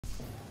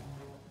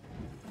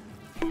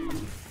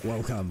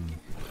Welcome.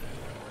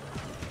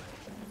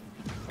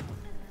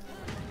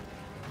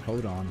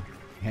 Hold on.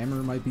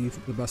 Hammer might be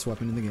the best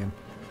weapon in the game.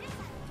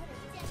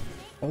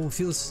 Oh, it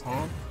feels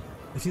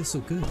so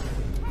good.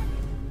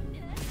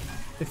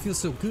 It feels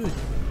so good.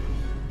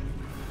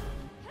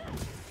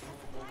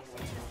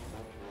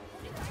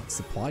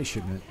 Supply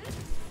shipment.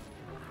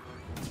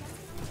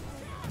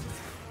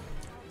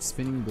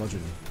 Spinning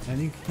bludgeon.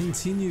 And you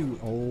continue.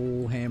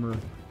 Oh, hammer.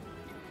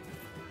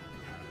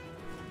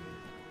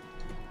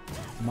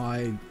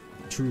 My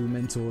true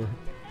mentor.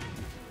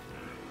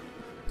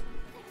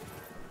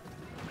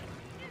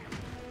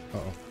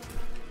 Uh-oh.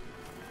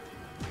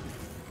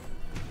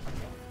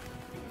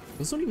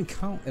 Those don't even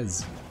count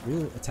as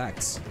real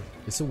attacks.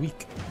 They're so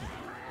weak.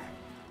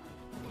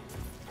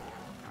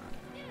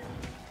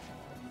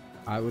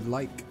 I would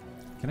like...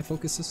 Can I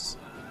focus this?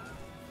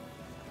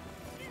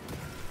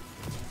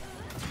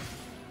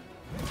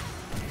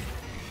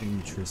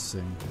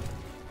 Interesting.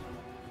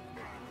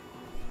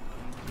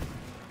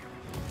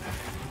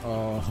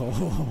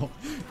 Oh,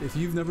 if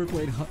you've never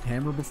played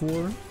Hammer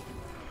before,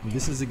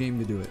 this is a game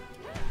to do it.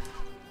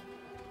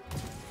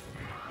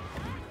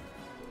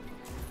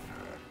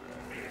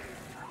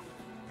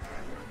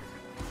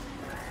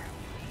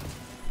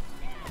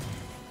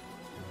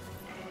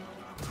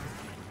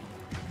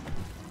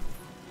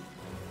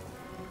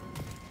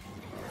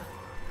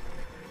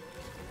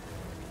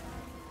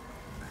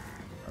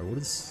 Alright, what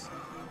is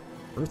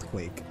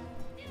earthquake?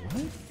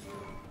 What?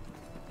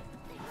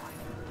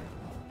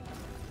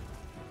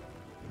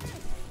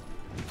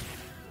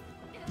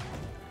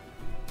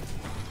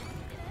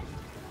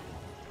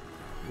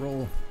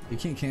 Roll. You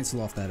can't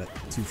cancel off that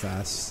too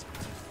fast.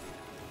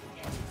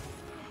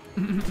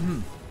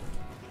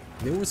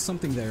 There was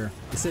something there.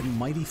 It said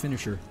mighty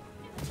finisher.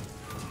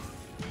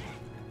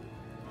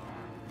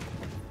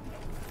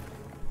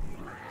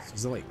 So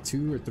is it like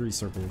 2 or 3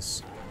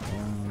 circles?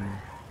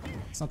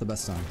 It's not the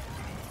best time.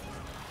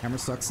 Hammer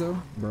sucks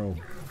though? Bro,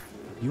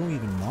 you don't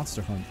even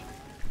monster hunt.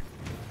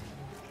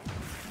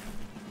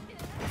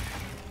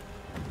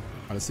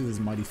 Alright, let's see what this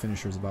mighty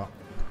finisher is about.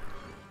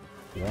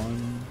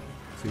 1,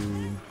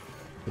 2,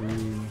 3,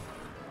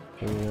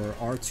 4,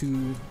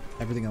 R2,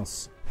 everything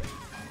else.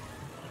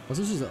 Oh,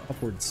 this is an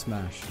upward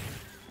smash.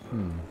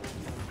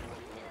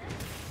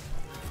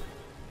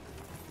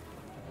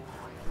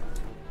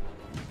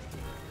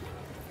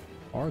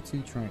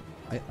 R2 trying.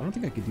 I don't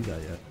think I could do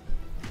that yet.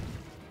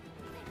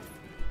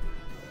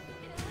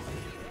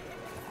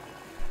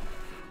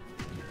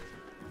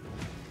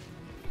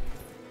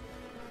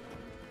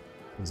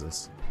 What is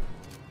this?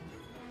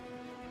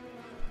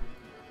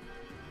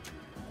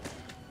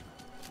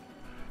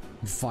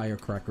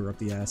 Firecracker up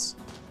the ass.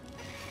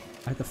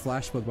 I hit the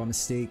flash bug by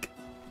mistake.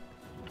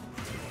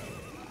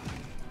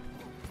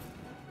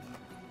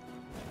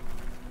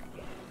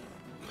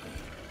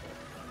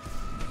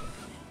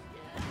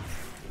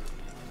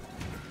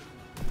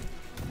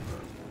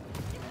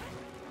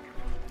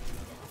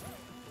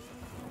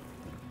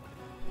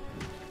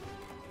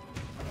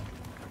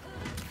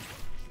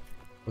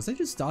 Was I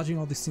just dodging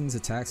all these things'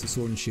 attacks with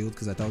sword and shield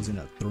because I thought it was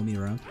gonna throw me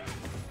around?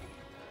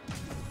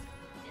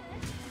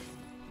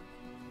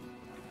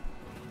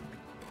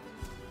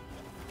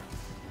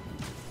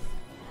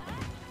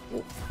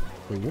 Oh.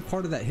 Wait, what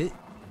part of that hit?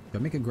 Did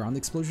I make a ground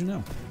explosion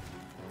now?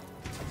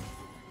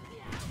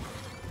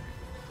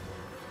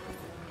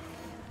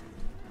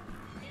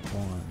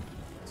 One,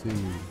 2,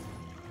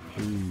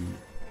 3,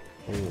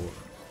 4.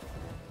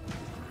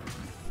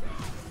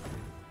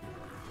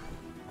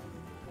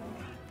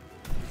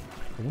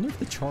 I wonder if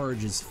the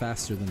charge is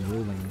faster than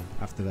rolling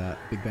after that.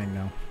 Big bang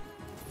now.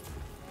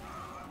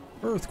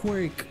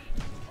 Earthquake!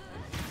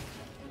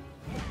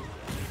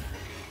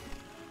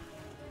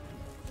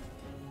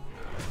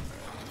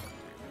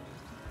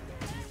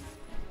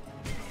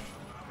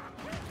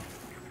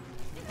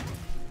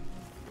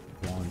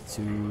 One,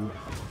 2.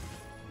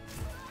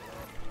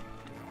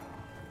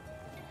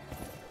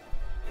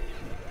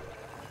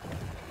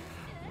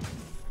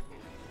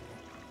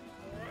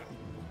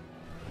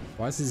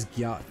 Why is this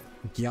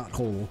Gyat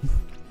hole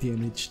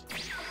damaged?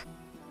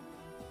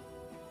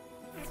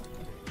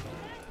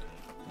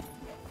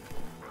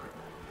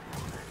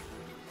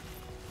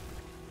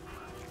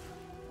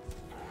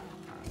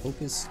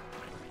 Focus.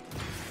 Oh,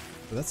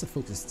 that's a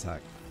focus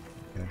attack.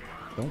 Okay.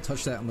 Don't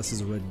touch that unless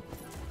there's a red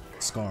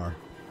scar.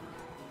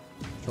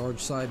 Charge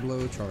side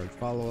blow, charge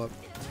follow up.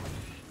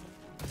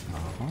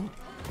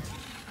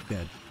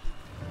 Dead.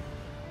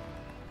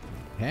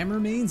 Hammer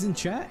mains in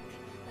chat?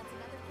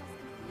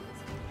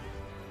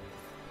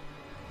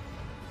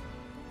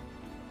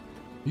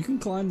 You can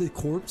climb the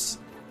corpse.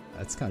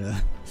 That's kind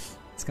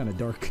of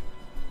dark.